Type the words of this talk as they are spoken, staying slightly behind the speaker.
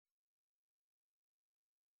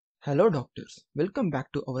Hello doctors, welcome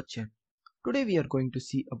back to our channel. Today we are going to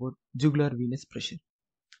see about jugular venous pressure.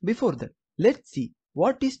 Before that, let's see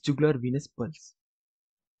what is jugular venous pulse.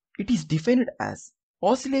 It is defined as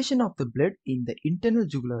oscillation of the blood in the internal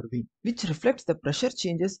jugular vein which reflects the pressure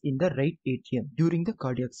changes in the right atrium during the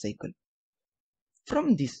cardiac cycle.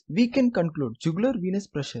 From this, we can conclude jugular venous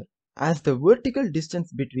pressure as the vertical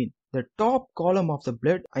distance between the top column of the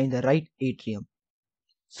blood and the right atrium.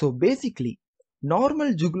 So basically,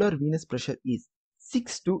 normal jugular venous pressure is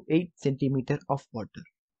 6 to 8 cm of water.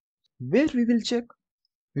 Where we will check?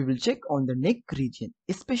 We will check on the neck region,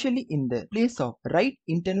 especially in the place of right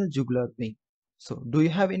internal jugular vein. So do you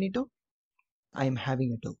have any doubt? I am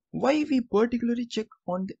having a doubt. Why we particularly check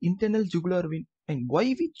on the internal jugular vein and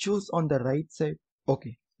why we choose on the right side?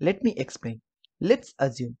 Okay, let me explain. Let's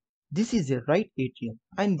assume this is a right atrium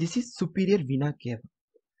and this is superior vena cava.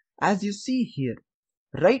 As you see here,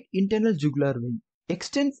 right internal jugular vein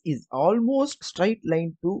extends is almost straight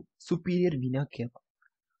line to superior vena cava.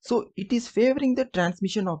 So it is favoring the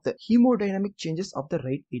transmission of the hemodynamic changes of the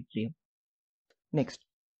right atrium. Next,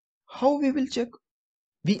 how we will check?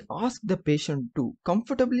 We ask the patient to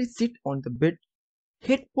comfortably sit on the bed.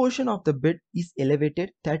 Head portion of the bed is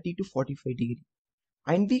elevated 30 to 45 degrees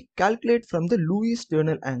and we calculate from the Lewis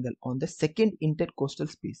sternal angle on the second intercostal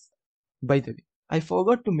space. By the way, I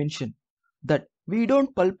forgot to mention that we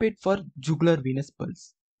don't palpate for jugular venous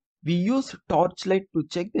pulse. We use torchlight to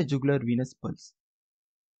check the jugular venous pulse.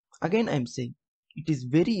 Again I am saying, it is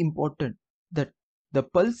very important that the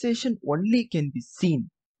pulsation only can be seen.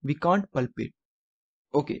 We can't palpate.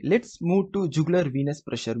 Okay, let's move to jugular venous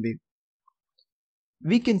pressure wave.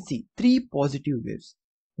 We can see 3 positive waves.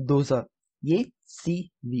 Those are A,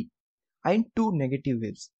 C, V and 2 negative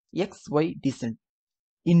waves, X, Y descent.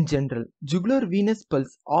 In general, jugular venous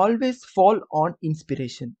pulse always fall on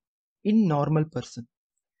inspiration in normal person.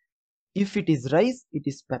 If it is rise, it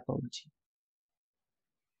is pathology.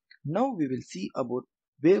 Now we will see about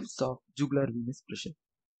waves of jugular venous pressure.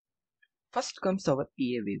 First comes our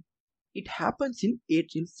A wave. It happens in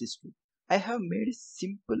atrial systole. I have made a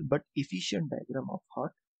simple but efficient diagram of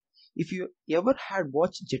heart. If you ever had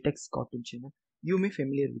watched Jetix cartoon channel, you may be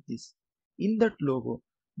familiar with this. In that logo,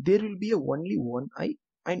 there will be only one eye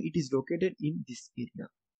and it is located in this area.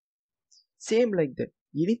 Same like that,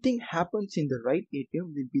 anything happens in the right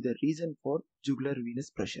atrium will be the reason for jugular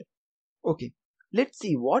venous pressure. Okay, let's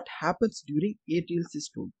see what happens during atrial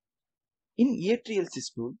systole. In atrial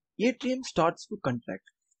systole, atrium starts to contract.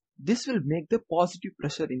 This will make the positive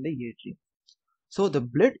pressure in the atrium. So the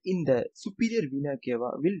blood in the superior vena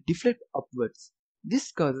cava will deflect upwards.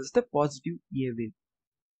 This causes the positive A wave.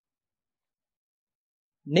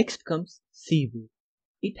 Next comes C wave.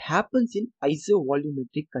 It happens in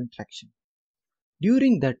isovolumetric contraction.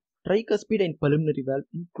 During that, tricuspid and pulmonary valve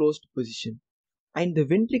in closed position and the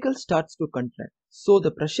ventricle starts to contract. So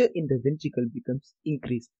the pressure in the ventricle becomes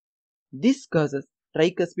increased. This causes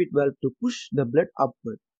tricuspid valve to push the blood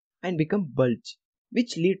upward and become bulge,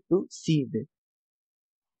 which lead to C wave.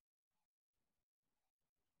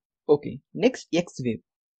 Okay, next X wave.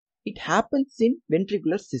 It happens in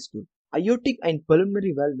ventricular systole. Aortic and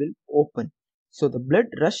pulmonary valve will open. So the blood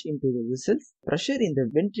rush into the vessels. Pressure in the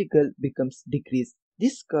ventricle becomes decreased.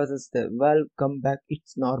 This causes the valve come back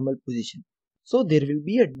its normal position. So there will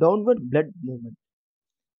be a downward blood movement.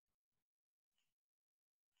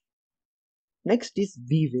 Next is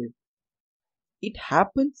V wave. It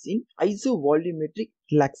happens in isovolumetric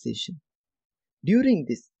relaxation. During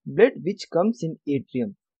this, blood which comes in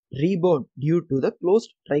atrium rebound due to the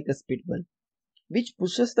closed tricuspid valve, which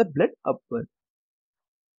pushes the blood upward.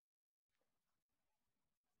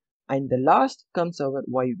 And the last comes our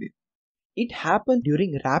Y wave. It happens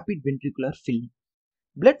during rapid ventricular filling.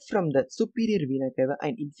 Blood from the superior vena cava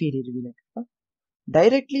and inferior vena cava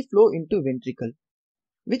directly flow into ventricle,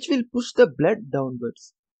 which will push the blood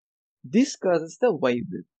downwards. This causes the Y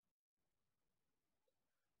wave.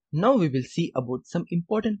 Now we will see about some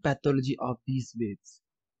important pathology of these waves.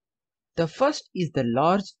 The first is the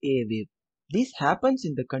large A wave. This happens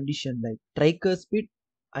in the condition like tricuspid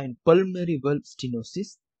and pulmonary valve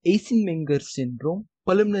stenosis, Eisenmenger syndrome,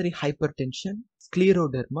 pulmonary hypertension,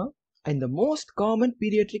 scleroderma, and the most common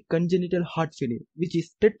pediatric congenital heart failure, which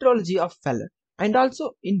is tetralogy of Fallot, and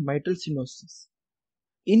also in mitral stenosis.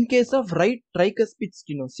 In case of right tricuspid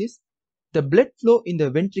stenosis, the blood flow in the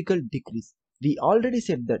ventricle decreases. We already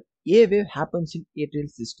said that A wave happens in atrial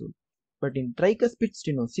systole, but in tricuspid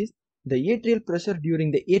stenosis, the atrial pressure during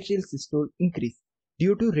the atrial systole increases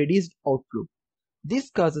due to reduced outflow. This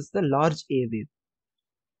causes the large A wave.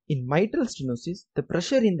 In mitral stenosis, the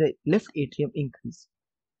pressure in the left atrium increases.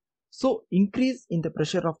 So increase in the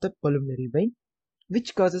pressure of the pulmonary vein,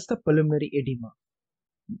 which causes the pulmonary edema.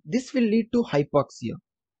 This will lead to hypoxia.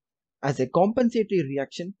 As a compensatory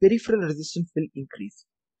reaction, peripheral resistance will increase.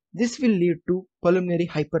 This will lead to pulmonary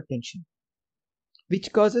hypertension,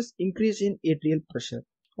 which causes increase in atrial pressure.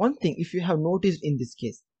 One thing if you have noticed in this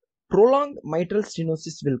case, prolonged mitral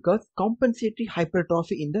stenosis will cause compensatory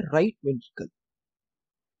hypertrophy in the right ventricle.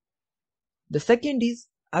 The second is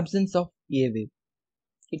absence of A wave.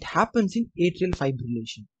 It happens in atrial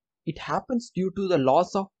fibrillation. It happens due to the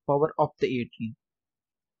loss of power of the atrium.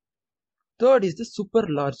 Third is the super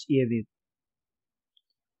large A wave.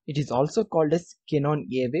 It is also called as CANON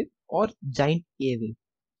A wave or giant A wave.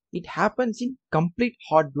 It happens in complete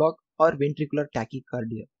heart block or ventricular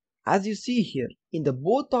tachycardia. As you see here, in the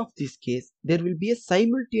both of these cases, there will be a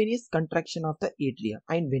simultaneous contraction of the atria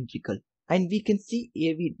and ventricle, and we can see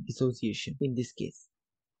AV dissociation in this case.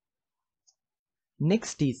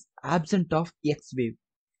 Next is absence of X wave.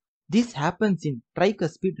 This happens in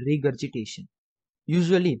tricuspid regurgitation.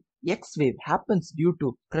 Usually, X wave happens due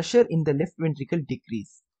to pressure in the left ventricle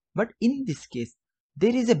decrease. But in this case,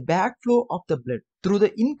 there is a backflow of the blood through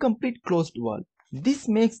the incomplete closed valve. This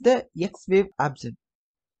makes the X wave absent.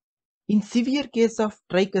 In severe case of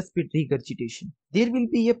tricuspid regurgitation, there will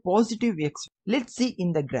be a positive X wave. Let's see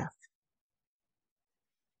in the graph.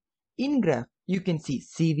 In graph, you can see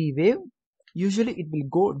CV wave. Usually it will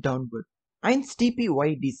go downward and steepy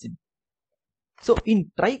Y descent. So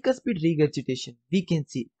in tricuspid regurgitation, we can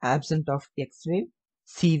see absence of X wave,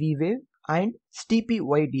 CV wave and steepy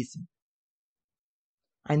Y descent.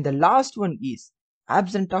 And the last one is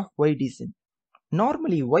absence of Y descent.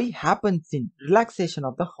 Normally Y happens in relaxation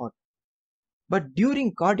of the heart. But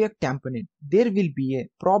during cardiac tamponade, there will be a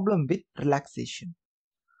problem with relaxation.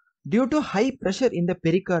 Due to high pressure in the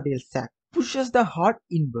pericardial sac, pushes the heart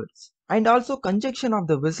inwards, and also congestion of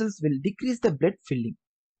the vessels will decrease the blood filling.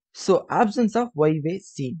 So absence of Y wave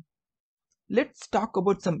seen. Let's talk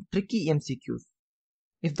about some tricky MCQs.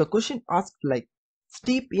 If the question asked like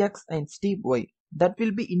steep X and steep Y, that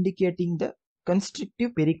will be indicating the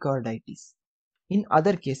constrictive pericarditis. In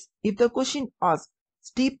other case, if the question asks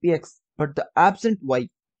steep X but the absent Y,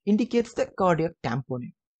 indicates the cardiac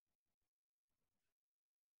tamponade.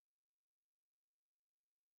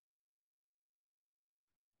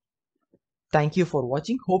 Thank you for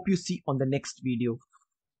watching. Hope you see on the next video.